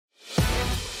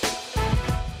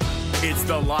It's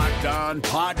the Locked On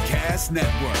Podcast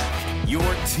Network, your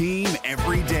team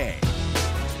every day.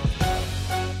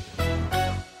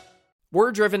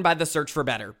 We're driven by the search for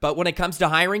better, but when it comes to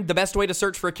hiring, the best way to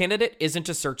search for a candidate isn't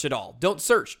to search at all. Don't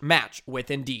search, match with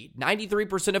Indeed.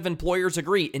 93% of employers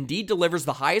agree Indeed delivers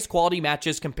the highest quality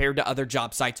matches compared to other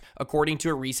job sites, according to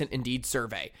a recent Indeed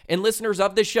survey. And listeners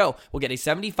of this show will get a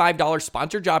 $75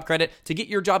 sponsored job credit to get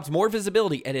your jobs more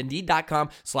visibility at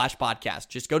Indeed.com/podcast.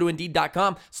 Just go to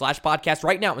Indeed.com/podcast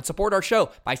right now and support our show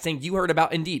by saying you heard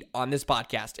about Indeed on this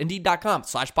podcast.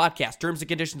 Indeed.com/podcast. Terms and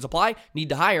conditions apply. Need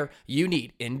to hire? You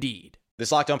need Indeed.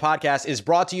 This Locked On Podcast is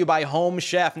brought to you by Home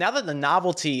Chef. Now that the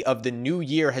novelty of the new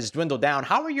year has dwindled down,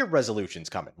 how are your resolutions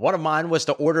coming? One of mine was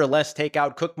to order less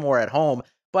takeout, cook more at home,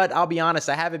 but I'll be honest,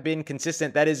 I haven't been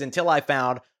consistent. That is until I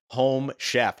found Home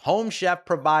Chef. Home Chef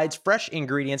provides fresh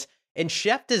ingredients and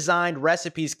chef-designed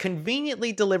recipes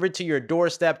conveniently delivered to your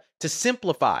doorstep to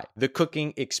simplify the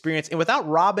cooking experience and without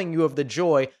robbing you of the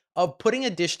joy of putting a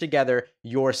dish together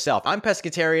yourself. I'm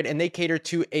pescatarian and they cater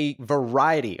to a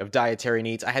variety of dietary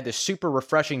needs. I had this super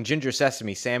refreshing ginger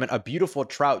sesame salmon, a beautiful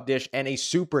trout dish, and a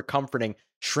super comforting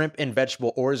shrimp and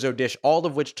vegetable orzo dish, all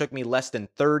of which took me less than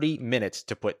 30 minutes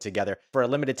to put together. For a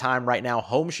limited time right now,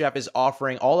 Home Chef is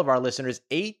offering all of our listeners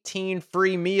 18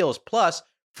 free meals plus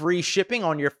free shipping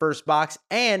on your first box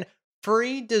and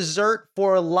free dessert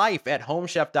for life at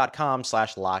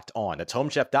homechef.com/locked on. That's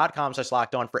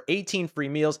homechef.com/locked on for 18 free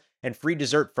meals and free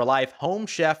dessert for life.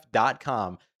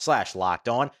 Homechef.com/locked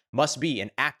on. Must be an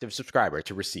active subscriber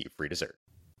to receive free dessert.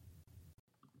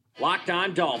 Locked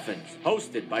On Dolphins,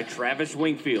 hosted by Travis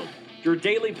Wingfield, your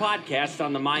daily podcast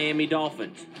on the Miami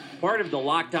Dolphins, part of the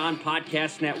Locked On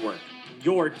Podcast Network,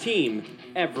 your team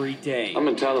every day. I'm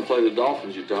in town to play the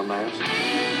Dolphins, you dumbass.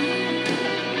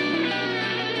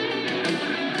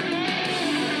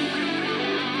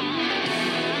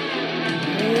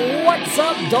 What's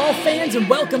up, Dolphins, and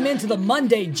welcome into the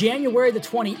Monday, January the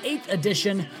 28th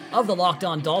edition of the Locked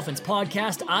On Dolphins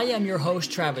podcast. I am your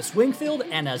host, Travis Wingfield,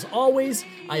 and as always,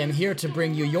 I am here to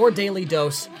bring you your daily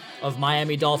dose of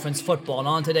Miami Dolphins football. And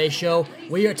on today's show,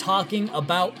 we are talking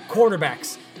about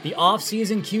quarterbacks. The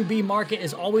off-season QB market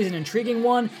is always an intriguing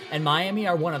one, and Miami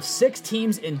are one of 6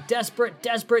 teams in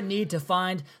desperate need to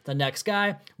find the next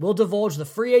guy. We'll divulge the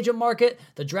free agent market,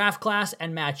 the draft class,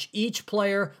 and match each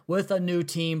player with a new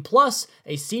team, plus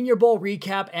a Senior Bowl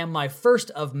recap and my first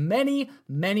of many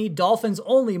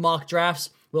Dolphins-only mock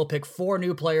drafts. We'll pick 4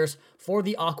 new players for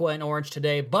the Aqua and Orange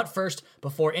today. But first,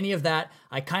 before any of that,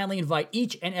 I kindly invite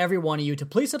each and every one of you to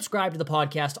please subscribe to the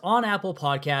podcast on Apple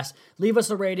Podcasts. Leave us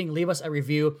a rating, leave us a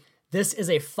review. This is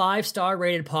a 5-star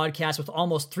rated podcast with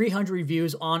almost 300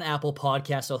 reviews on Apple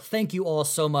Podcasts, so thank you all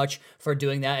so much for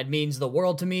doing that. It means the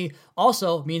world to me.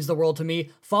 Also means the world to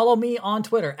me. Follow me on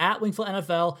Twitter, at Wingfield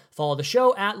NFL. Follow the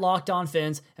show, at Locked On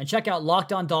Fins. And check out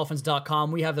LockedOnDolphins.com.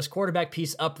 We have this quarterback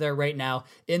piece up there right now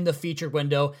in the featured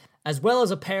window, as well as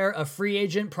a pair of free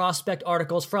agent prospect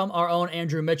articles from our own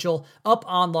Andrew Mitchell up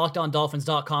on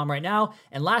LockedOnDolphins.com right now.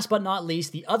 And last but not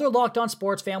least, the other Locked On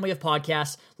Sports family of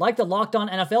podcasts, like the Locked On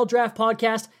NFL Draft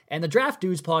Podcast and the Draft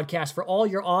Dudes Podcast for all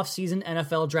your off-season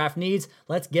NFL draft needs.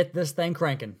 Let's get this thing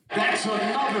cranking. That's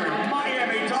another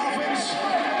Miami Dolphins.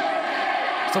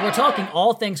 So we're talking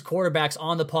all things quarterbacks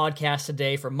on the podcast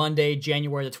today for Monday,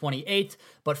 January the 28th.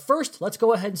 But first, let's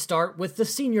go ahead and start with the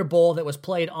Senior Bowl that was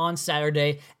played on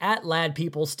Saturday at Lad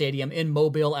Peoples Stadium in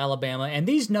Mobile, Alabama. And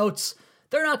these notes,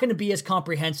 they're not going to be as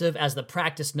comprehensive as the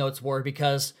practice notes were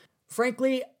because,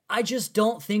 frankly, I just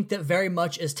don't think that very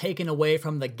much is taken away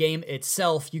from the game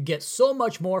itself. You get so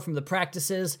much more from the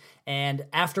practices, and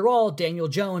after all, Daniel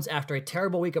Jones, after a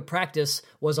terrible week of practice,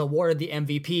 was awarded the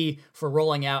MVP for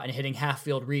rolling out and hitting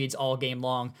half-field reads all game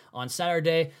long on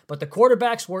Saturday. But the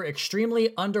quarterbacks were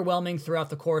extremely underwhelming throughout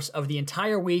the course of the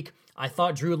entire week. I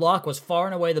thought Drew Lock was far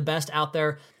and away the best out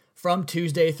there from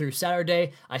Tuesday through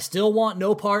Saturday. I still want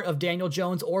no part of Daniel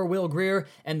Jones or Will Grier,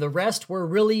 and the rest were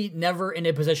really never in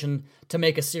a position to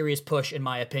make a serious push, in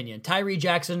my opinion. Tyree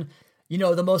Jackson, you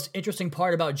know, the most interesting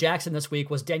part about Jackson this week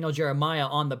was Daniel Jeremiah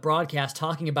on the broadcast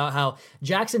talking about how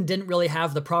Jackson didn't really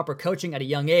have the proper coaching at a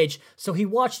young age, so he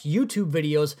watched YouTube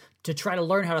videos to try to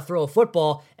learn how to throw a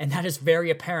football, and that is very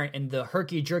apparent in the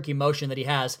herky-jerky motion that he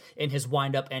has in his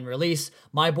windup and release.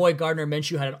 My boy Gardner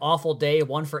Minshew had an awful day,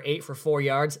 1 for 8 for 4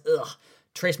 yards. Ugh.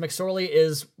 Trace McSorley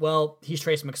is, well, he's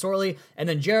Trace McSorley. And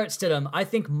then Jarrett Stidham, I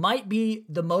think, might be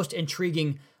the most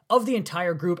intriguing of the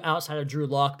entire group outside of Drew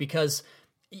Lock because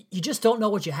you just don't know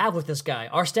what you have with this guy.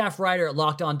 Our staff writer at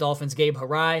Locked On Dolphins, Gabe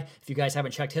Harai, if you guys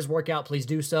haven't checked his workout, please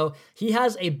do so. He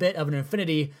has a bit of an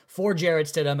affinity for Jarrett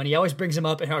Stidham, and he always brings him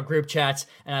up in our group chats,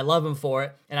 and I love him for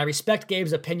it. And I respect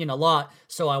Gabe's opinion a lot,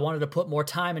 so I wanted to put more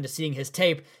time into seeing his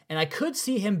tape, and I could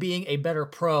see him being a better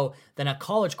pro than a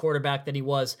college quarterback than he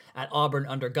was at Auburn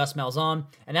under Gus Malzahn.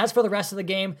 And as for the rest of the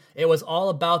game, it was all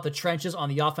about the trenches on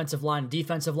the offensive line and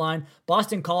defensive line.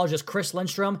 Boston College's Chris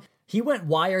Lindstrom, he went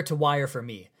wire to wire for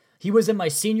me. He was in my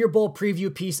Senior Bowl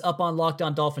preview piece up on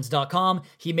LockedOnDolphins.com.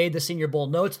 He made the Senior Bowl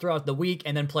notes throughout the week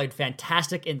and then played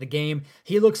fantastic in the game.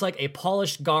 He looks like a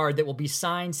polished guard that will be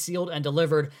signed, sealed, and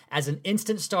delivered as an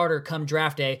instant starter come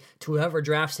draft day to whoever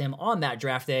drafts him on that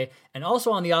draft day. And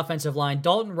also on the offensive line,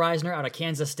 Dalton Reisner out of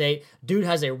Kansas State. Dude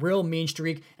has a real mean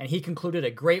streak, and he concluded a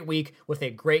great week with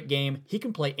a great game. He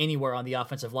can play anywhere on the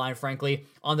offensive line, frankly.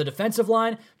 On the defensive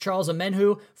line, Charles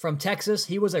Amenhu from Texas.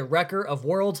 He was a wrecker of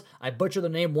worlds. I butchered the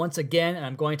name once again, and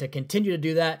I'm going to continue to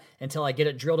do that until I get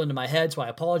it drilled into my head, so I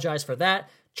apologize for that.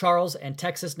 Charles and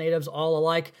Texas natives all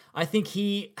alike. I think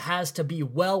he has to be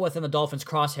well within the Dolphins'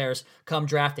 crosshairs come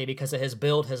draft day because of his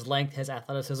build, his length, his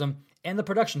athleticism, and the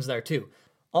production's there too.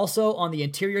 Also, on the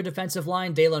interior defensive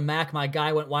line, Dalen Mack, my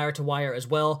guy, went wire to wire as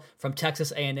well from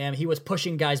Texas A&M. He was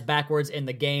pushing guys backwards in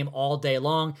the game all day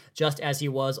long, just as he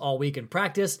was all week in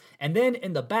practice. And then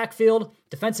in the backfield,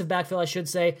 defensive backfield, I should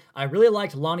say, I really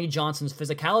liked Lonnie Johnson's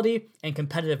physicality and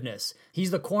competitiveness.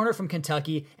 He's the corner from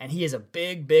Kentucky, and he is a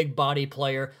big, big body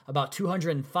player, about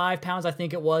 205 pounds, I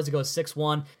think it was. He goes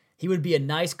 6'1". He would be a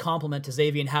nice complement to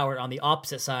Xavier Howard on the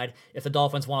opposite side if the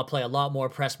Dolphins want to play a lot more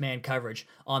press man coverage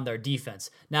on their defense.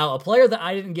 Now, a player that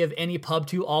I didn't give any pub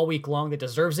to all week long that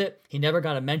deserves it, he never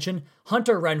got a mention,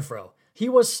 Hunter Renfrow. He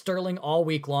was sterling all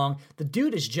week long. The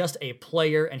dude is just a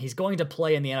player, and he's going to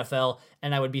play in the NFL,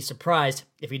 and I would be surprised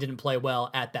if he didn't play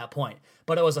well at that point.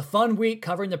 But it was a fun week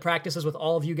covering the practices with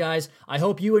all of you guys. I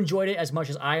hope you enjoyed it as much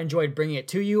as I enjoyed bringing it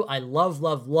to you. I love,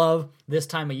 love, love this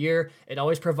time of year. It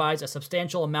always provides a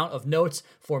substantial amount of notes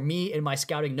for me in my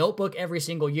scouting notebook every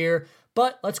single year.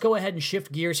 But let's go ahead and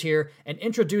shift gears here and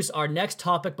introduce our next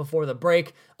topic before the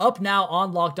break. Up now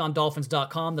on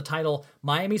LockedOnDolphins.com, the title,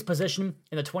 Miami's Position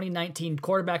in the 2019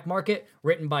 Quarterback Market,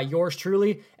 written by yours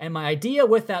truly. And my idea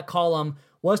with that column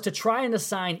was to try and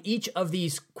assign each of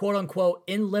these quote-unquote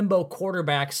in limbo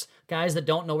quarterbacks, guys that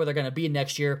don't know where they're going to be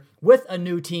next year, with a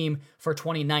new team for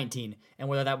 2019. And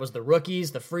whether that was the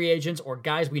rookies, the free agents, or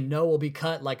guys we know will be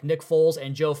cut like Nick Foles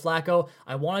and Joe Flacco,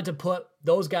 I wanted to put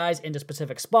those guys into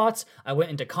specific spots. I went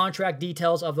into contract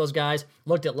details of those guys,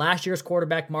 looked at last year's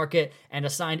quarterback market, and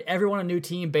assigned everyone a new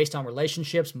team based on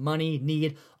relationships, money,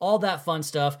 need, all that fun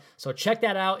stuff. So check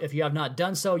that out if you have not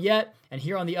done so yet. And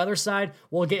here on the other side,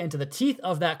 we'll get into the teeth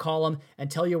of that column and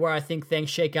tell you where I think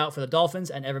things shake out for the Dolphins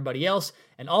and everybody else.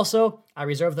 And also, I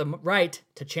reserve the right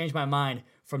to change my mind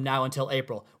from now until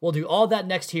April. We'll do all that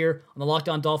next here on the Locked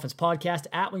On Dolphins podcast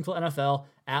at Wingfield NFL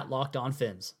at Locked On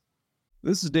Fins.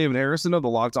 This is David Harrison of the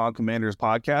Locked On Commanders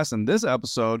podcast, and this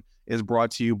episode is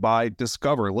brought to you by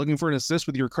Discover. Looking for an assist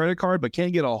with your credit card but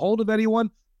can't get a hold of anyone?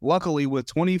 Luckily, with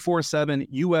 24/7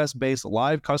 U.S.-based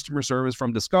live customer service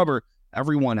from Discover,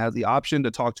 everyone has the option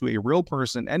to talk to a real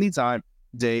person anytime,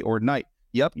 day or night.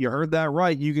 Yep, you heard that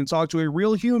right. You can talk to a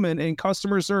real human in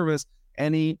customer service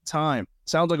anytime.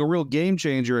 Sounds like a real game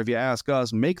changer if you ask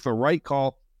us. Make the right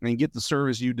call and get the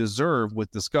service you deserve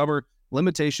with Discover.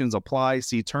 Limitations apply.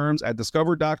 See terms at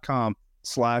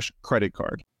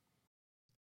discover.com/creditcard.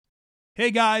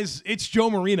 Hey guys, it's Joe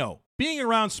Marino. Being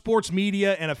around sports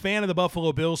media and a fan of the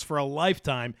Buffalo Bills for a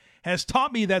lifetime has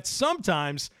taught me that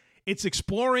sometimes it's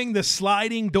exploring the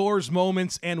sliding doors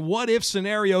moments and what-if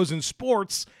scenarios in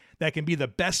sports that can be the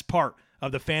best part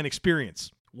of the fan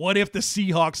experience. What if the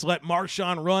Seahawks let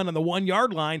Marshawn run on the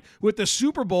 1-yard line with the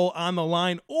Super Bowl on the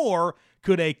line? Or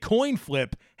could a coin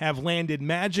flip have landed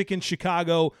Magic in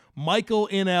Chicago, Michael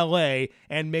in LA,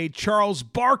 and made Charles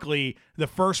Barkley the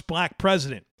first black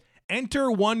president? Enter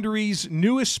Wondery's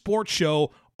newest sports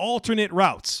show, Alternate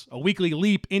Routes, a weekly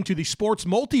leap into the sports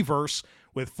multiverse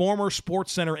with former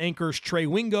SportsCenter anchors Trey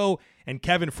Wingo and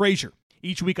Kevin Frazier.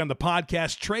 Each week on the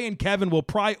podcast, Trey and Kevin will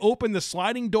pry open the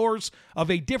sliding doors of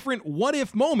a different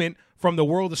what-if moment from the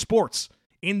world of sports.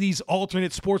 In these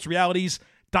alternate sports realities,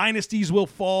 dynasties will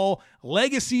fall,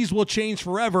 legacies will change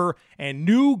forever, and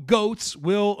new GOATs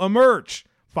will emerge.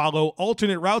 Follow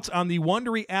Alternate Routes on the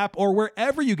Wondery app or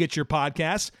wherever you get your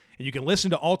podcasts, and you can listen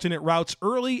to Alternate Routes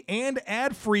early and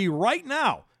ad-free right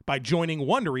now by joining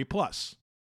Wondery Plus.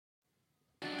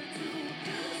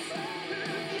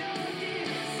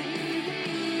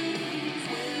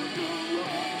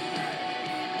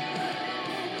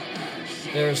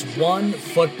 There's one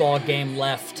football game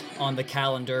left on the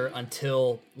calendar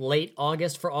until late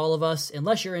August for all of us,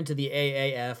 unless you're into the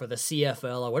AAF or the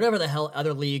CFL or whatever the hell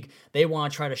other league they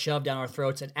want to try to shove down our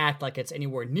throats and act like it's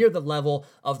anywhere near the level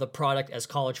of the product as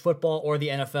college football or the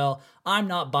NFL. I'm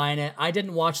not buying it. I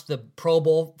didn't watch the Pro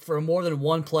Bowl for more than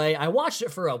one play. I watched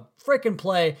it for a freaking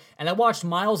play, and I watched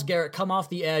Myles Garrett come off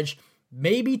the edge,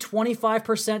 maybe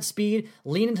 25% speed,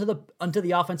 lean into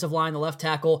the offensive line, the left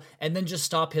tackle, and then just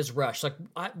stop his rush. Like,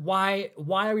 why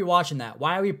are we watching that?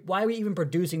 Why are we even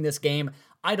producing this game?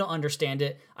 I don't understand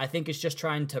it. I think it's just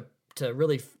trying to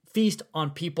really feast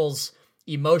on people's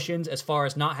emotions as far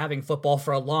as not having football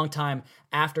for a long time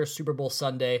after Super Bowl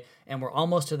Sunday, and we're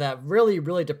almost to that really,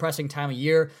 really depressing time of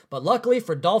year. But luckily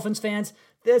for Dolphins fans,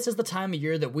 this is the time of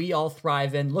year that we all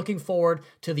thrive in, looking forward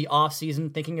to the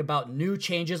offseason, thinking about new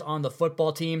changes on the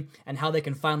football team and how they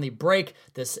can finally break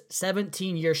this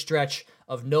 17-year stretch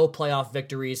of no playoff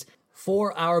victories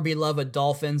for our beloved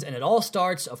Dolphins. And it all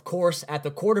starts, of course, at the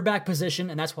quarterback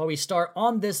position, and that's why we start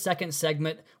on this second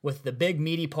segment with the big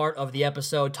meaty part of the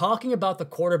episode, talking about the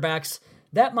quarterbacks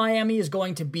that Miami is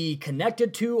going to be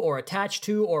connected to or attached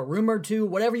to or rumored to,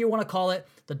 whatever you want to call it.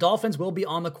 The Dolphins will be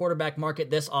on the quarterback market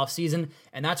this offseason,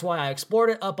 and that's why I explored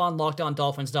it up on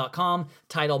LockedOnDolphins.com,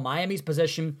 titled Miami's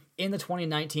Position in the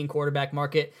 2019 Quarterback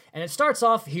Market. And it starts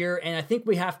off here, and I think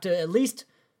we have to at least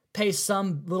pay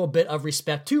some little bit of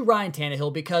respect to Ryan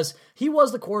Tannehill because he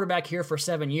was the quarterback here for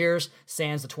 7 years,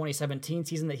 sans the 2017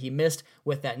 season that he missed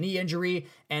with that knee injury.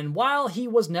 And while he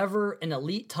was never an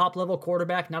elite top-level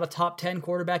quarterback, not a top 10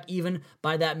 quarterback even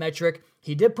by that metric,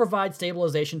 he did provide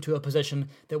stabilization to a position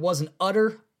that was an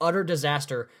utter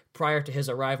disaster prior to his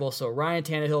arrival. So Ryan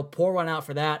Tannehill, pour one out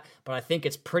for that, but I think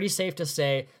it's pretty safe to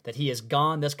say that he is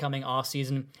gone this coming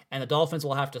offseason, and the Dolphins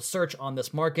will have to search on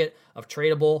this market of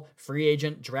tradable, free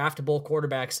agent, draftable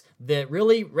quarterbacks that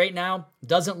really, right now,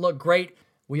 doesn't look great.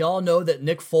 We all know that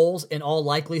Nick Foles, in all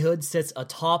likelihood, sits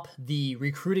atop the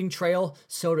recruiting trail,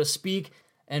 so to speak,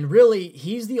 and really,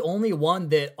 he's the only one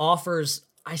that offers,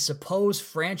 I suppose,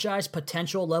 franchise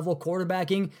potential level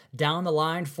quarterbacking down the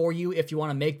line for you if you want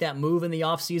to make that move in the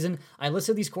offseason. I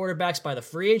listed these quarterbacks by the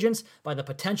free agents, by the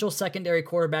potential secondary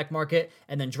quarterback market,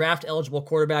 and then draft eligible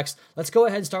quarterbacks. Let's go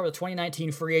ahead and start with the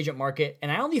 2019 free agent market,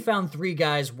 and I only found 3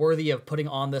 guys worthy of putting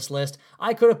on this list.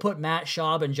 I could have put Matt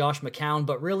Schaub and Josh McCown,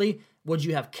 but really, would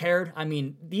you have cared? I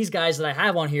mean, these guys that I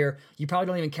have on here, you probably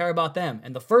don't even care about them.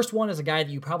 And the first one is a guy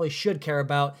that you probably should care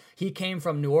about. He came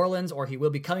from New Orleans, or he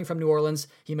will be coming from New Orleans.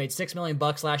 He made $6 million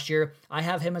last year. I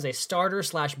have him as a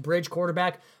starter/bridge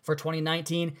quarterback for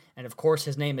 2019. And of course,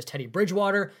 his name is Teddy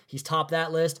Bridgewater. He's topped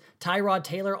that list. Tyrod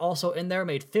Taylor also in there,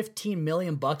 made $15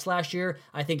 million last year.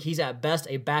 I think he's at best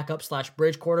a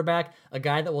backup/bridge quarterback, a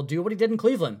guy that will do what he did in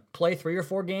Cleveland, play 3 or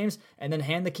 4 games, and then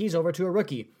hand the keys over to a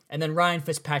rookie. And then Ryan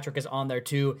Fitzpatrick is on there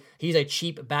too. He's a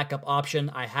cheap backup option.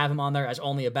 I have him on there as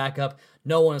only a backup.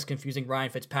 No one is confusing Ryan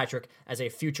Fitzpatrick as a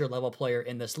future level player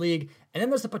in this league. And then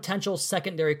there's the potential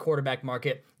secondary quarterback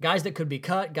market. Guys that could be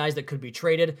cut, guys that could be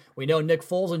traded. We know Nick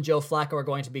Foles and Joe Flacco are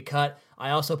going to be cut.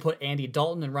 I also put Andy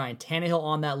Dalton and Ryan Tannehill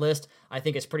on that list. I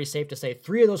think it's pretty safe to say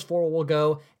 3 of those 4 will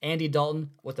go. Andy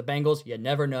Dalton with the Bengals, you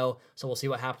never know. So we'll see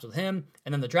what happens with him.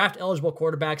 And then the draft eligible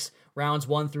quarterbacks, rounds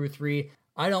 1 through 3.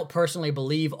 I don't personally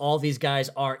believe all these guys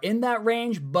are in that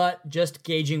range, but just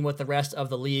gauging what the rest of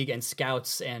the league and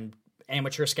scouts and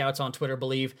amateur scouts on Twitter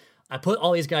believe, I put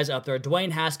all these guys up there.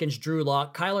 Dwayne Haskins, Drew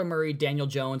Lock, Kyler Murray, Daniel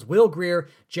Jones, Will Grier,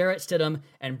 Jarrett Stidham,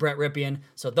 and Brett Ripien.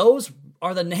 So those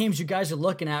are the names you guys are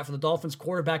looking at for the Dolphins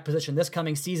quarterback position this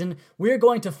coming season. We're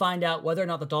going to find out whether or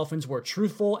not the Dolphins were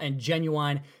truthful and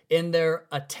genuine in their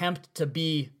attempt to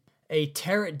be a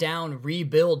tear-it-down,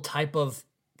 rebuild type of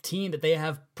team that they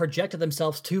have projected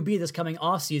themselves to be this coming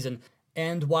offseason.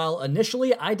 And while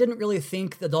initially I didn't really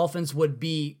think the Dolphins would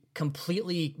be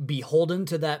completely beholden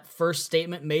to that first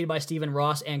statement made by Stephen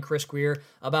Ross and Chris Grier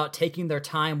about taking their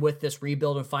time with this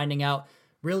rebuild and finding out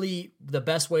really the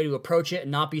best way to approach it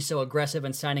and not be so aggressive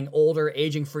and signing older,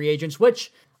 aging free agents,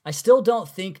 which I still don't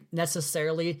think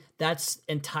necessarily that's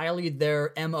entirely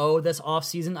their MO this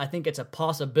offseason. I think it's a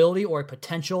possibility or a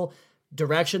potential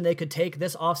direction they could take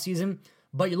this offseason.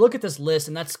 But you look at this list,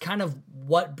 and that's kind of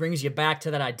what brings you back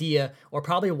to that idea, or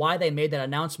probably why they made that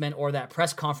announcement or that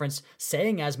press conference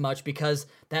saying as much, because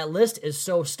that list is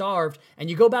so starved. And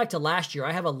you go back to last year,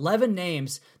 I have 11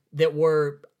 names that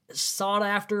were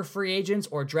sought-after free agents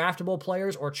or draftable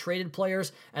players or traded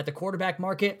players at the quarterback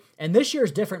market. And this year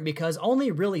is different because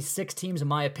only really 6 teams, in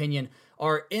my opinion,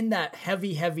 are in that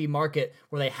heavy market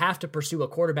where they have to pursue a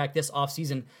quarterback this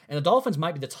offseason. And the Dolphins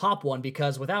might be the top one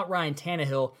because without Ryan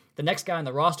Tannehill, the next guy on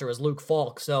the roster is Luke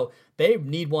Falk. So they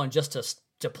need one just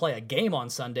to to play a game on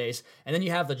Sundays. And then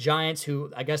you have the Giants,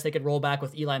 who I guess they could roll back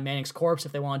with Eli Manning's corpse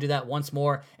if they want to do that once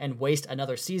more and waste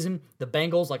another season. The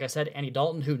Bengals, like I said, Andy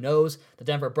Dalton, who knows? The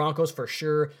Denver Broncos for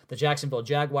sure, the Jacksonville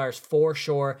Jaguars for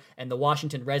sure, and the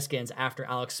Washington Redskins after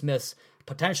Alex Smith's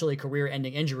potentially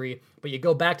career-ending injury. But you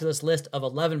go back to this list of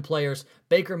 11 players: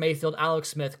 Baker Mayfield, Alex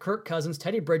Smith, Kirk Cousins,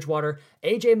 Teddy Bridgewater,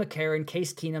 A.J. McCarron,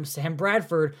 Case Keenum, Sam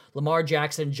Bradford, Lamar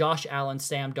Jackson, Josh Allen,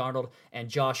 Sam Darnold, and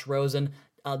Josh Rosen.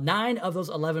 9 of those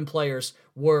 11 players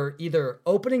were either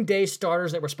opening day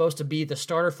starters that were supposed to be the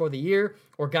starter for the year,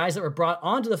 or guys that were brought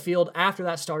onto the field after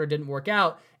that starter didn't work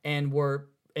out and were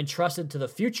entrusted to the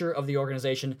future of the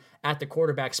organization at the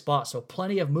quarterback spot. So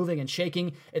plenty of moving and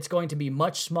shaking. It's going to be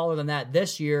much smaller than that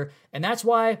this year. And that's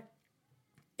why,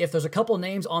 if there's a couple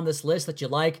names on this list that you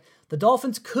like, the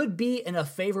Dolphins could be in a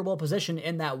favorable position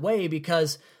in that way,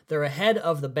 because they're ahead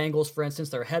of the Bengals, for instance.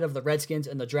 They're ahead of the Redskins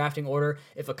in the drafting order.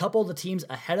 If a couple of the teams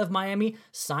ahead of Miami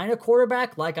sign a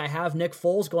quarterback, like I have Nick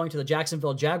Foles going to the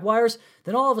Jacksonville Jaguars,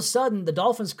 then all of a sudden the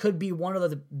Dolphins could be one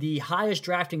of the highest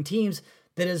drafting teams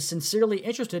that is sincerely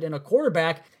interested in a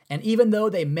quarterback. And even though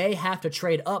they may have to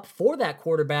trade up for that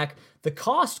quarterback, the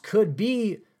cost could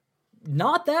be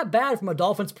not that bad from a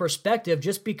Dolphins perspective,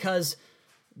 just because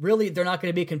really they're not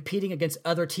going to be competing against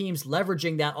other teams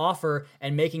leveraging that offer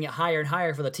and making it higher and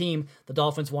higher for the team the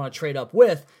Dolphins want to trade up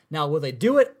with. Now, will they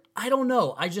do it? I don't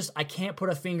know. I can't put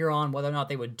a finger on whether or not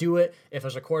they would do it, if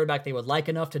there's a quarterback they would like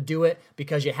enough to do it,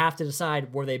 because you have to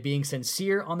decide, were they being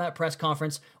sincere on that press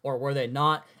conference or were they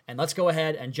not? And let's go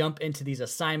ahead and jump into these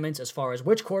assignments as far as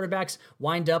which quarterbacks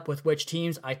wind up with which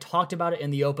teams. I talked about it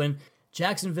in the open.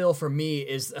 Jacksonville, for me,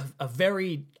 is a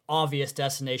very obvious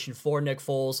destination for Nick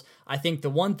Foles. I think the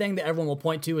one thing that everyone will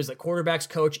point to is that quarterbacks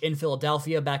coach in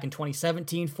Philadelphia back in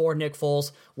 2017 for Nick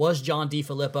Foles was John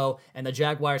DeFilippo, and the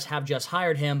Jaguars have just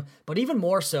hired him. But even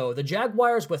more so, the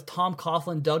Jaguars with Tom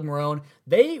Coughlin, Doug Marrone,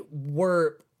 they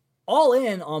were all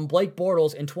in on Blake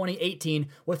Bortles in 2018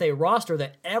 with a roster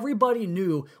that everybody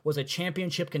knew was a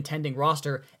championship contending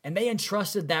roster, and they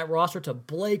entrusted that roster to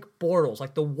Blake Bortles,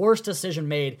 like the worst decision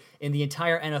made in the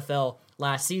entire NFL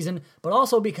last season, but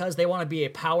also because they want to be a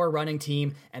power running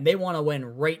team and they want to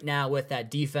win right now with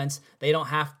that defense. They don't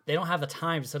have the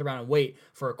time to sit around and wait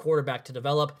for a quarterback to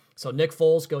develop. So Nick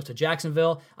Foles goes to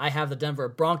Jacksonville. I have the Denver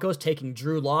Broncos taking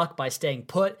Drew Lock by staying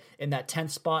put in that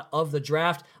 10th spot of the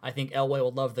draft. I think Elway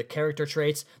will love the character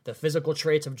traits, the physical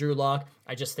traits of Drew Lock.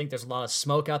 I just think there's a lot of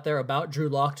smoke out there about Drew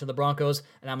Lock to the Broncos,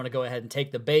 and I'm going to go ahead and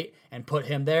take the bait and put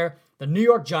him there. The New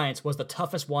York Giants was the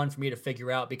toughest one for me to figure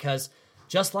out, because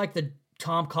just like the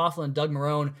Tom Coughlin, Doug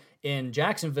Marrone in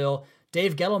Jacksonville,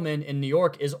 Dave Gettleman in New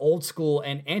York is old school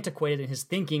and antiquated in his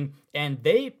thinking, and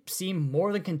they seem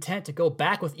more than content to go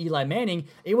back with Eli Manning.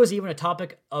 It was even a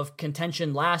topic of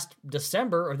contention last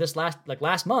December, or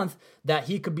last month, that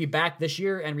he could be back this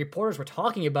year, and reporters were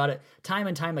talking about it time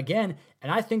and time again,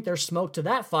 and I think there's smoke to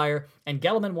that fire, and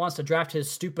Gettleman wants to draft his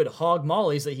stupid hog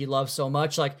mollies that he loves so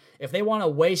much. Like, if they want to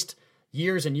waste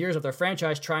years and years of their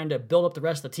franchise trying to build up the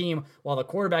rest of the team while the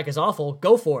quarterback is awful,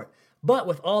 go for it. But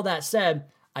with all that said,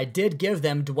 I did give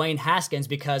them Dwayne Haskins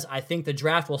because I think the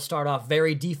draft will start off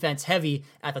very defense heavy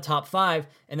at the top 5,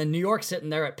 and then New York sitting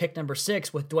there at pick number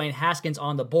 6 with Dwayne Haskins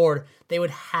on the board. They would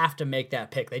have to make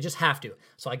that pick. They just have to.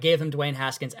 So I gave them Dwayne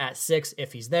Haskins at 6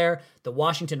 if he's there. The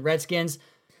Washington Redskins,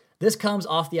 this comes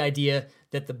off the idea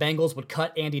that the Bengals would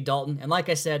cut Andy Dalton. And like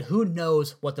I said, who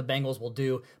knows what the Bengals will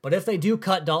do. But if they do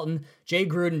cut Dalton, Jay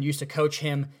Gruden used to coach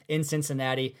him in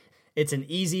Cincinnati. It's an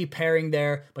easy pairing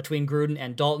there between Gruden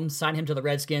and Dalton. Sign him to the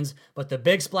Redskins. But the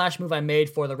big splash move I made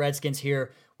for the Redskins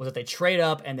here was that they trade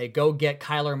up and they go get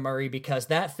Kyler Murray, because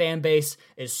that fan base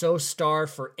is so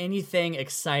starved for anything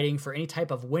exciting, for any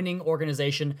type of winning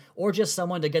organization, or just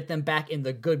someone to get them back in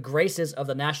the good graces of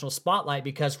the national spotlight,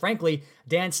 because frankly,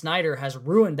 Dan Snyder has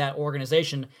ruined that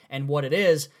organization and what it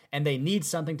is, and they need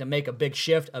something to make a big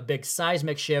shift, a big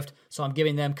seismic shift. So I'm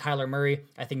giving them Kyler Murray.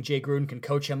 I think Jay Gruden can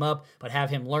coach him up, but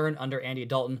have him learn under Andy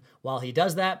Dalton while he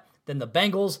does that. Then the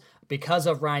Bengals, because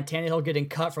of Ryan Tannehill getting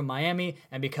cut from Miami,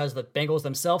 and because the Bengals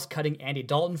themselves cutting Andy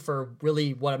Dalton for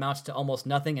really what amounts to almost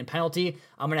nothing in penalty,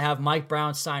 I'm going to have Mike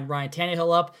Brown sign Ryan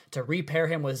Tannehill up to repair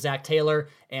him with Zach Taylor,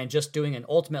 and just doing an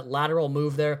ultimate lateral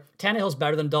move there. Tannehill's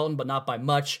better than Dalton, but not by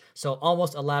much, so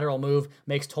almost a lateral move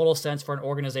makes total sense for an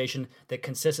organization that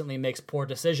consistently makes poor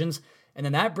decisions. And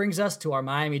then that brings us to our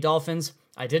Miami Dolphins.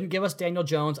 I didn't give us Daniel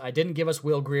Jones. I didn't give us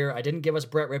Will Grier. I didn't give us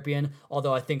Brett Ripien,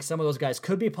 although I think some of those guys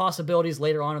could be possibilities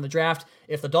later on in the draft.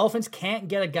 If the Dolphins can't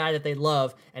get a guy that they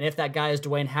love, and if that guy is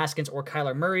Dwayne Haskins or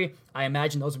Kyler Murray, I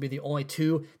imagine those would be the only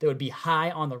two that would be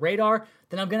high on the radar,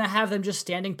 then I'm going to have them just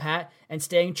standing pat and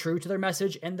staying true to their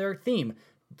message and their theme.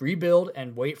 rebuild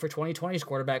and wait for 2020's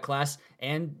quarterback class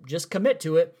and just commit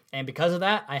to it. And because of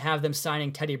that, I have them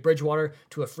signing Teddy Bridgewater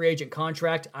to a free agent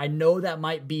contract. I know that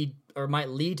might lead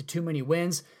to too many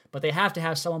wins, but they have to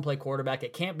have someone play quarterback.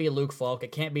 It can't be Luke Falk.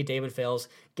 It can't be David Fales.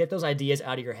 Get those ideas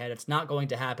out of your head. It's not going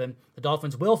to happen. The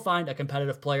Dolphins will find a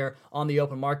competitive player on the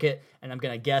open market, and I'm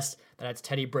going to guess that it's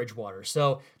Teddy Bridgewater.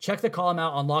 So check the column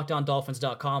out on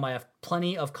LockedOnDolphins.com. I have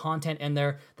plenty of content in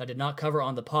there that I did not cover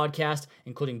on the podcast,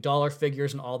 including dollar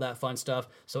figures and all that fun stuff.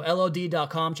 So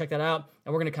LOD.com, check that out.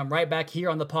 And we're going to come right back here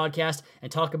on the podcast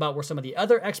and talk about where some of the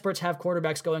other experts have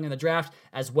quarterbacks going in the draft,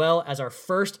 as well as our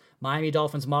first Miami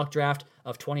Dolphins mock draft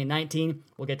of 2019.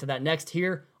 We'll get to that next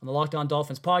here on the Locked On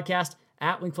Dolphins podcast,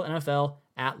 at Wingfield NFL,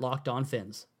 at Locked On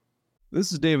Fins.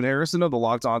 This is David Harrison of the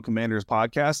Locked On Commanders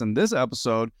podcast, and this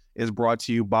episode is brought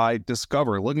to you by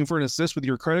Discover. Looking for an assist with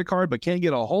your credit card but can't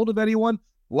get a hold of anyone?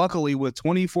 Luckily, with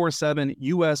 24/7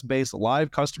 U.S.-based live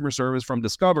customer service from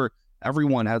Discover,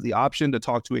 everyone has the option to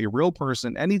talk to a real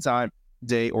person anytime,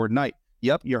 day or night.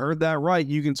 Yep, you heard that right.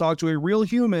 You can talk to a real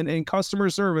human in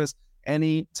customer service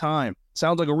anytime.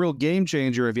 Sounds like a real game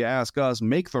changer if you ask us.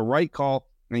 Make the right call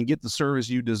and get the service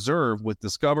you deserve with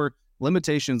Discover.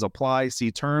 Limitations apply.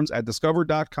 See terms at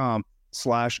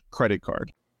discover.com/creditcard.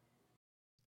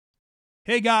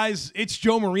 Hey guys, it's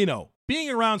Joe Marino. Being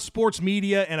around sports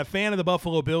media and a fan of the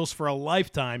Buffalo Bills for a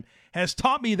lifetime has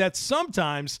taught me that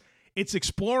sometimes it's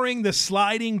exploring the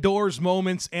sliding doors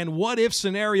moments and what-if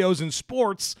scenarios in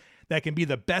sports that can be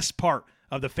the best part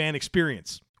of the fan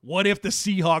experience. What if the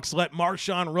Seahawks let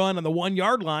Marshawn run on the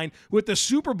 1-yard line with the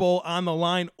Super Bowl on the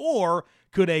line? Or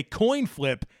could a coin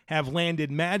flip have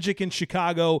landed Magic in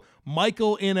Chicago,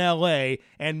 Michael in LA,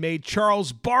 and made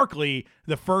Charles Barkley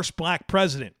the first black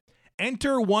president?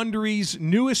 Enter Wondery's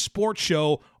newest sports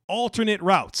show, Alternate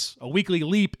Routes, a weekly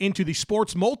leap into the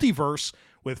sports multiverse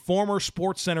with former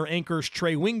SportsCenter anchors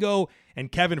Trey Wingo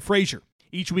and Kevin Frazier.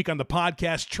 Each week on the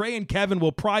podcast, Trey and Kevin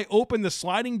will pry open the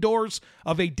sliding doors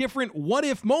of a different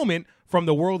what-if moment from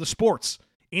the world of sports.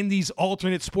 In these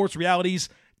alternate sports realities,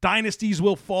 dynasties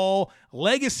will fall,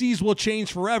 legacies will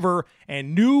change forever,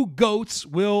 and new GOATs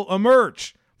will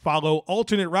emerge. Follow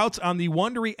Alternate Routes on the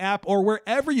Wondery app or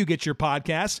wherever you get your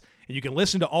podcasts, and you can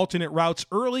listen to Alternate Routes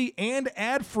early and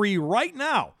ad-free right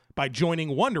now by joining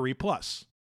Wondery Plus.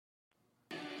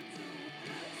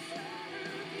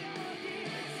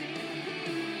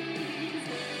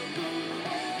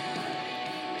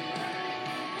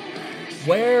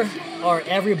 Where are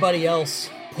everybody else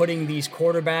putting these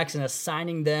quarterbacks and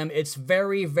assigning them? It's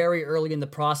very, very early in the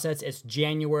process. It's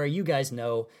January. You guys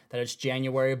know that it's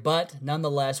January, but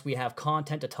nonetheless, we have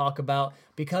content to talk about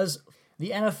because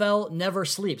the NFL never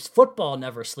sleeps. Football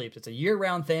never sleeps. It's a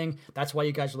year-round thing. That's why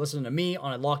you guys are listening to me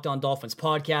on a Locked On Dolphins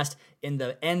podcast in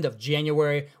the end of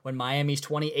January when Miami's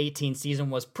 2018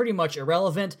 season was pretty much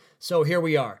irrelevant. So here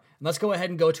we are. Let's go ahead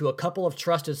and go to a couple of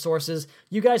trusted sources.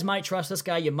 You guys might trust this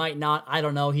guy, you might not. I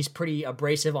don't know. He's pretty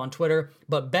abrasive on Twitter.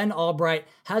 But Ben Albright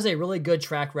has a really good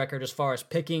track record as far as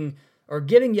picking or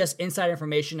giving us inside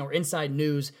information or inside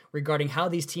news regarding how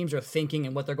these teams are thinking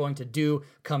and what they're going to do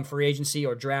come free agency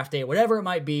or draft day, whatever it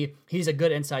might be. He's a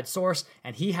good inside source,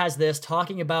 and he has this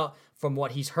talking about from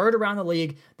what he's heard around the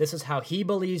league, this is how he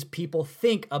believes people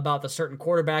think about the certain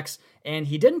quarterbacks. And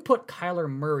he didn't put Kyler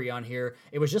Murray on here.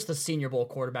 It was just the Senior Bowl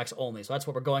quarterbacks only. So that's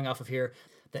what we're going off of here.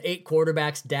 The 8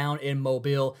 quarterbacks down in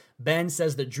Mobile. Ben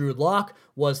says that Drew Lock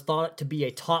was thought to be a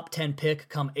top 10 pick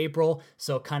come April.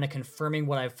 So kind of confirming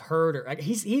what I've heard. Or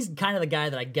he's kind of the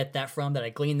guy that I get that from, that I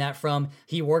glean that from.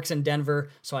 He works in Denver,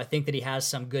 so I think that he has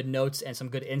some good notes and some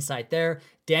good insight there.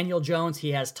 Daniel Jones,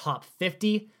 he has top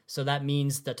 50. So that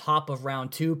means the top of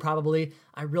round 2, probably.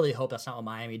 I really hope that's not what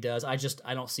Miami does. I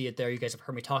don't see it there. You guys have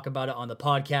heard me talk about it on the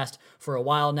podcast for a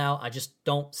while now. I just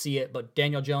don't see it. But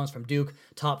Daniel Jones from Duke,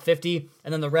 top 50.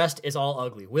 And then the rest is all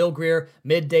ugly. Will Grier,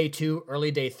 mid-day 2, early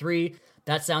day 3.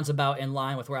 That sounds about in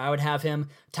line with where I would have him.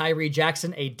 Tyree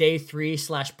Jackson, a day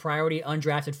 3/priority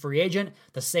undrafted free agent.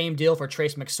 The same deal for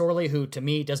Trace McSorley, who to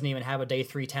me doesn't even have a day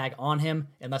 3 tag on him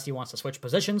unless he wants to switch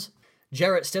positions.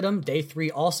 Jarrett Stidham, day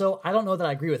 3 also. I don't know that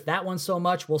I agree with that one so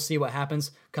much. We'll see what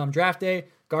happens come draft day.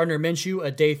 Gardner Minshew,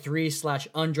 a day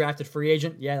 3/undrafted free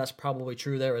agent. Yeah, that's probably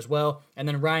true there as well. And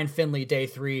then Ryan Finley, day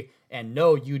 3, and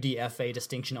no UDFA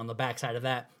distinction on the backside of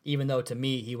that, even though to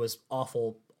me he was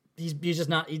awful. he's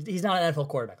not an NFL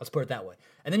quarterback. Let's put it that way.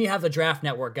 And then you have the Draft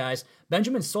Network, guys.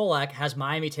 Benjamin Solak has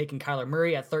Miami taking Kyler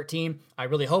Murray at 13. I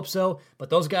really hope so,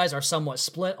 but those guys are somewhat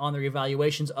split on their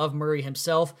evaluations of Murray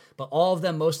himself, but all of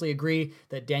them mostly agree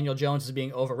that Daniel Jones is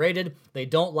being overrated. They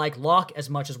don't like Locke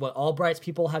as much as what Albright's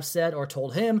people have said or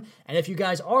told him. And if you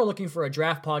guys are looking for a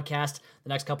draft podcast the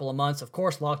next couple of months, of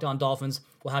course, Locked On Dolphins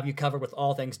will have you covered with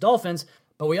all things Dolphins,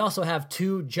 but we also have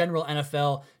 2 general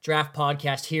NFL draft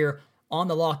podcasts here on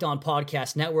the Locked On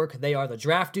Podcast Network. They are the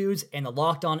Draft Dudes and the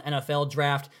Locked On NFL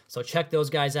Draft. So check those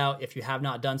guys out if you have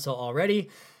not done so already.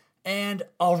 And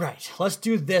all right, let's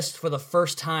do this for the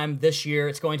first time this year.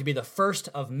 It's going to be the first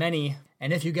of many.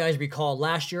 And if you guys recall,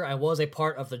 last year I was a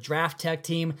part of the Draft Tech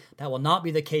team. That will not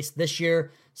be the case this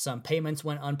year. Some payments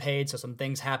went unpaid, so some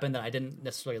things happened that I didn't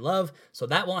necessarily love. So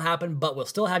that won't happen, but we'll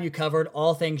still have you covered,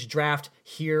 all things draft,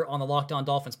 here on the Locked On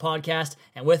Dolphins podcast.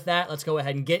 And with that, let's go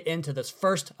ahead and get into this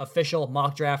first official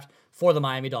mock draft for the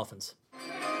Miami Dolphins.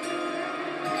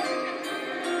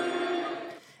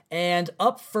 And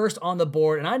up first on the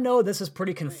board, and I know this is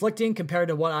pretty conflicting compared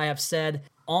to what I have said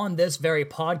on this very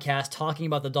podcast, talking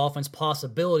about the Dolphins'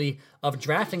 possibility of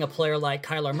drafting a player like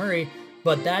Kyler Murray,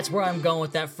 but that's where I'm going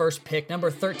with that first pick, number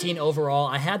 13 overall.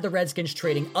 I had the Redskins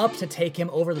trading up to take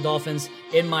him over the Dolphins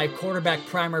in my quarterback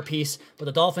primer piece, but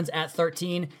the Dolphins at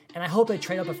 13, and I hope they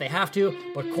trade up if they have to,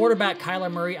 but quarterback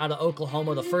Kyler Murray out of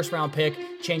Oklahoma, the first-round pick,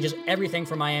 changes everything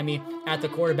for Miami at the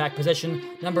quarterback position.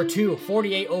 Number 2,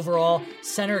 48 overall,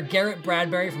 center Garrett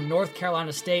Bradbury from North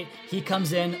Carolina State. He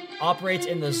comes in, operates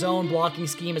in the zone blocking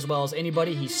scheme as well as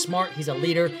anybody. He's smart, he's a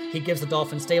leader, he gives the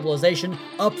Dolphins stabilization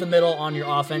up the middle on your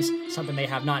offense, something they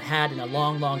have not had in a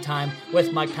long, long time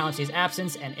with Mike Pouncey's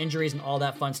absence and injuries and all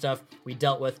that fun stuff we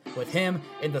dealt with him.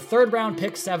 In the 3rd round,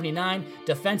 pick 79,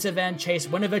 defensive end Chase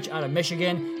Winovich out of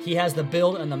Michigan. He has the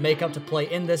build and the makeup to play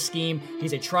in this scheme.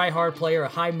 He's a try-hard player, a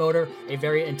high motor, a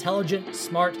very intelligent,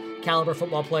 smart, caliber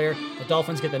football player. The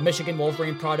Dolphins get the Michigan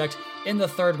Wolverine product in the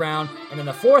 3rd round. And then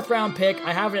the 4th round pick,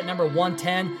 I have it at number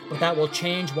 110, but that will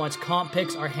change once comp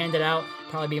picks are handed out.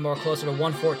 Probably be more closer to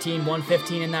 114,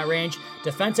 115 in that range.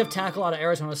 Defensive tackle out of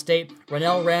Arizona State,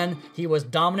 Renell Wren. He was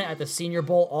dominant at the Senior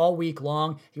Bowl all week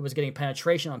long. He was getting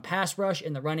penetration on pass rush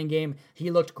in the running game.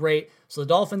 He looked great. So the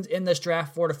Dolphins in this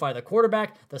draft fortify the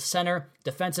quarterback, the center,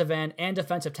 defensive end, and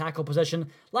defensive tackle position.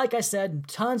 Like I said,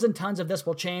 tons and tons of this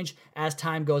will change as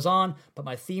time goes on, but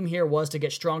my theme here was to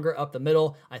get stronger up the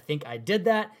middle. I think I did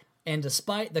that. And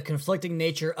despite the conflicting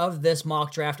nature of this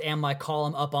mock draft and my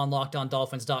column up on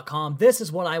LockedOnDolphins.com, this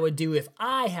is what I would do if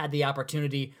I had the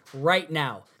opportunity right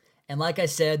now. And like I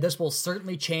said, this will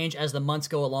certainly change as the months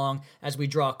go along, as we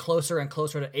draw closer and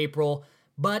closer to April.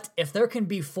 But if there can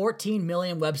be 14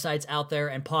 million websites out there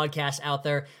and podcasts out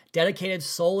there dedicated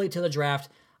solely to the draft,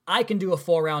 I can do a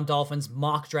 4-round Dolphins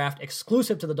mock draft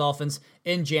exclusive to the Dolphins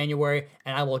in January,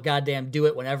 and I will goddamn do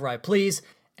it whenever I please.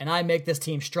 And I make this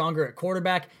team stronger at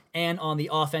quarterback and on the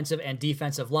offensive and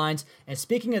defensive lines. And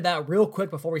speaking of that, real quick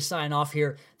before we sign off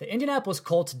here, the Indianapolis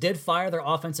Colts did fire their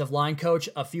offensive line coach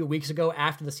a few weeks ago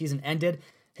after the season ended.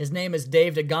 His name is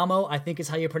Dave DeGamo, I think is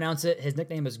how you pronounce it. His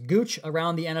nickname is Gooch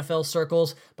around the NFL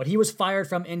circles, but he was fired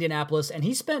from Indianapolis, and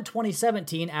he spent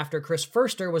 2017 after Chris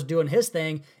Foerster was doing his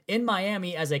thing in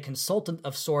Miami as a consultant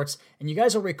of sorts. And you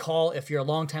guys will recall, if you're a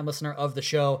longtime listener of the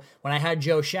show, when I had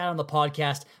Joe Shadd on the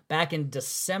podcast back in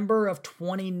December of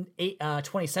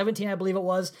 2017, I believe it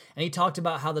was, and he talked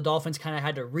about how the Dolphins kind of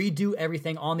had to redo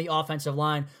everything on the offensive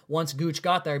line once Gooch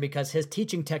got there because his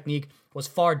teaching technique was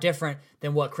far different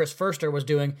than what Chris Foerster was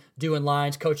doing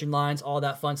lines, coaching lines, all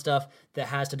that fun stuff that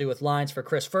has to do with lines for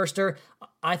Chris Foerster.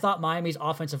 I thought Miami's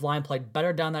offensive line played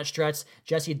better down that stretch.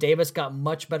 Jesse Davis got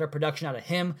much better production out of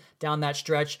him down that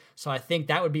stretch, so I think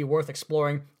that would be worth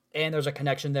exploring. And there's a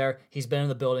connection there. He's been in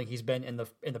the building. He's been in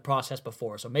the process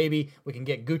before. So maybe we can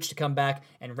get Gooch to come back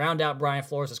and round out Brian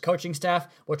Flores' coaching staff,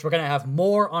 which we're going to have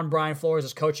more on Brian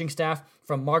Flores' coaching staff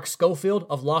from Mark Schofield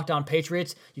of Locked On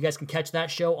Patriots. You guys can catch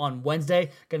that show on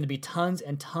Wednesday. Going to be tons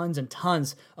and tons and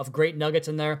tons of great nuggets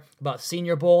in there about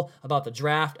Senior Bowl, about the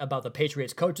draft, about the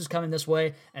Patriots coaches coming this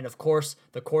way, and of course,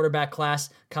 the quarterback class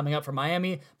coming up for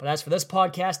Miami. But as for this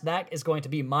podcast, that is going to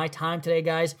be my time today,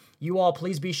 guys. You all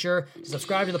please be sure to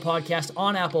subscribe to the podcast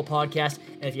on Apple Podcasts.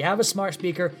 And if you have a smart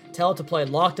speaker, tell it to play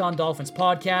Locked On Dolphins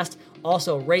podcast.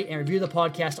 Also, rate and review the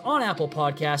podcast on Apple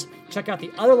Podcasts. Check out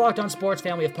the other Locked On Sports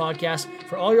family of podcasts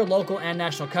for all your local and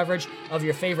national coverage of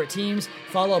your favorite teams.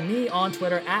 Follow me on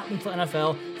Twitter at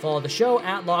NFL. Follow the show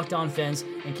at Locked On Fins,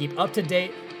 and keep up to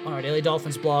date on our Daily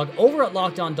Dolphins blog over at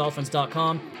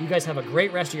LockedOnDolphins.com. You guys have a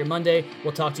great rest of your Monday.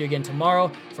 We'll talk to you again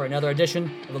tomorrow for another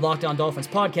edition of the Locked On Dolphins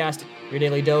podcast, your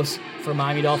daily dose for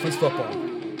Miami Dolphins football.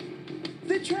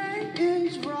 The train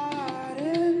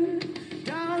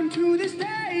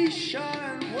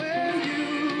station where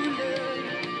you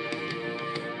lived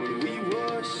when we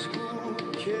were school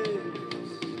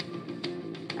kids.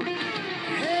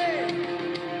 Hey,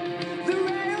 the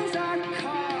rails are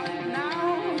caught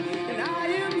now, and I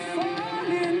am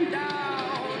falling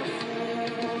down.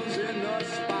 Fools in the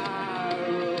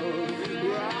spiral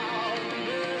round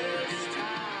this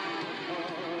town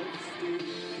of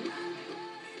steel.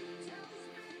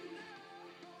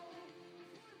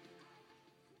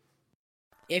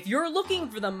 If you're looking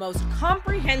for the most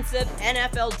comprehensive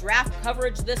NFL draft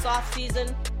coverage this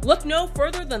offseason, look no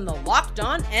further than the Locked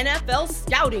On NFL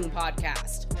Scouting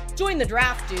Podcast. Join the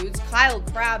draft dudes, Kyle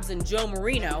Krabs and Joe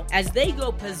Marino, as they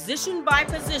go position by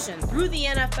position through the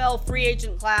NFL free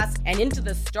agent class and into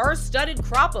the star-studded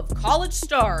crop of college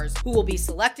stars who will be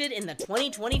selected in the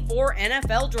 2024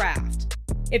 NFL Draft.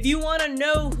 If you want to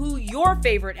know who your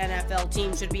favorite NFL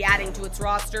team should be adding to its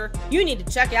roster, you need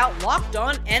to check out Locked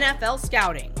On NFL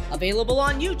Scouting, available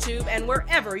on YouTube and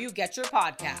wherever you get your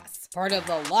podcasts. Part of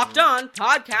the Locked On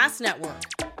Podcast Network,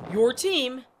 your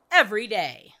team every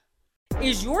day.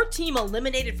 Is your team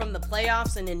eliminated from the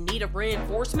playoffs and in need of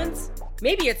reinforcements?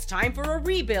 Maybe it's time for a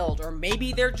rebuild, or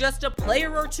maybe they're just a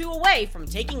player or two away from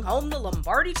taking home the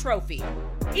Lombardi Trophy.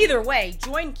 Either way,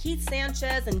 join Keith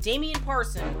Sanchez and Damian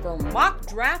Parson for Mock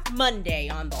Draft Monday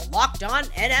on the Locked On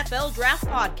NFL Draft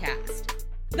Podcast.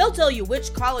 They'll tell you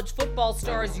which college football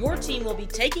stars your team will be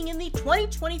taking in the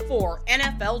 2024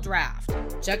 NFL Draft.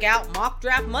 Check out Mock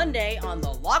Draft Monday on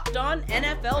the Locked On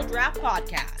NFL Draft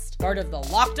Podcast, part of the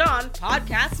Locked On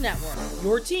Podcast Network,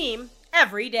 your team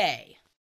every day.